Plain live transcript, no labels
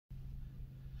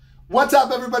What's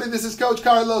up, everybody? This is Coach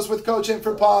Carlos with Coaching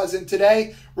for Paws, and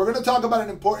today we're going to talk about an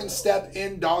important step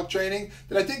in dog training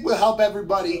that I think will help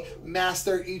everybody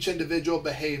master each individual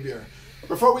behavior.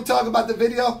 Before we talk about the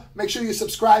video, make sure you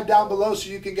subscribe down below so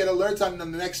you can get alerts on the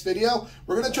next video.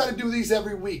 We're going to try to do these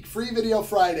every week. Free Video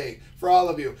Friday for all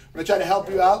of you. I'm going to try to help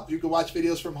you out. You can watch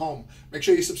videos from home. Make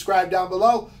sure you subscribe down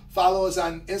below. Follow us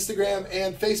on Instagram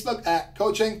and Facebook at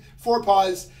Coaching for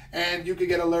Paws, and you can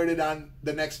get alerted on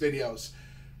the next videos.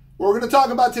 What we're going to talk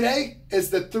about today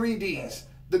is the 3Ds.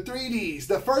 The 3Ds.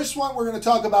 The first one we're going to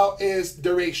talk about is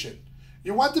duration.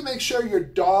 You want to make sure your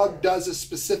dog does a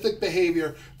specific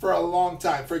behavior for a long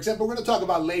time. For example, we're going to talk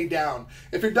about lay down.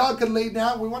 If your dog can lay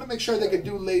down, we want to make sure they can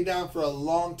do lay down for a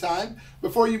long time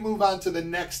before you move on to the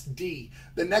next D.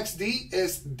 The next D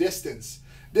is distance.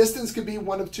 Distance could be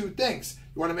one of two things.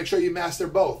 You want to make sure you master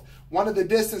both. One of the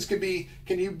distance could be,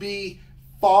 can you be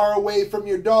far away from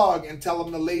your dog and tell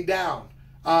them to lay down?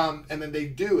 And then they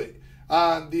do it.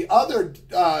 The other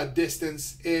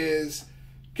distance is,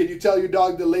 can you tell your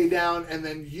dog to lay down and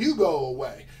then you go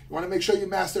away? You want to make sure you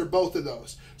master both of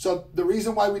those. So the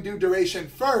reason why we do duration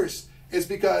first is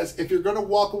because if you're going to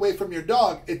walk away from your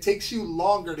dog, it takes you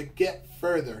longer to get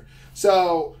further.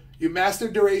 So you master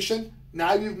duration,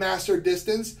 now you've mastered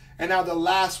distance, and now the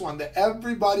last one that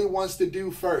everybody wants to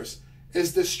do first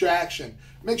is distraction.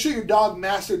 Make sure your dog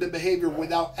mastered the behavior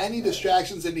without any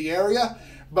distractions in the area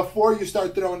before you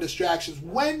start throwing distractions.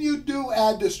 When you do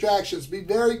add distractions, be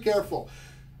very careful.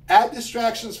 Add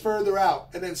distractions further out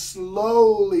and then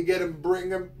slowly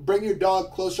bring your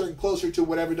dog closer and closer to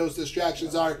whatever those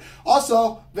distractions are.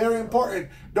 Also, very important,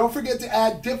 don't forget to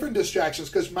add different distractions,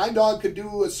 because my dog could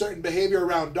do a certain behavior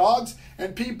around dogs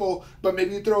and people, but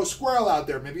maybe you throw a squirrel out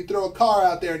there, maybe you throw a car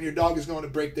out there, and your dog is going to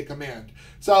break the command.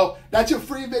 So that's your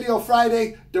Free Video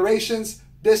Friday. Durations,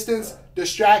 distance,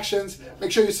 distractions.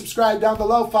 Make sure you subscribe down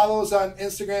below. Follow us on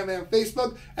Instagram and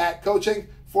Facebook at Coaching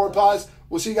for Paws.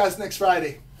 We'll see you guys next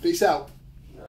Friday. Peace out.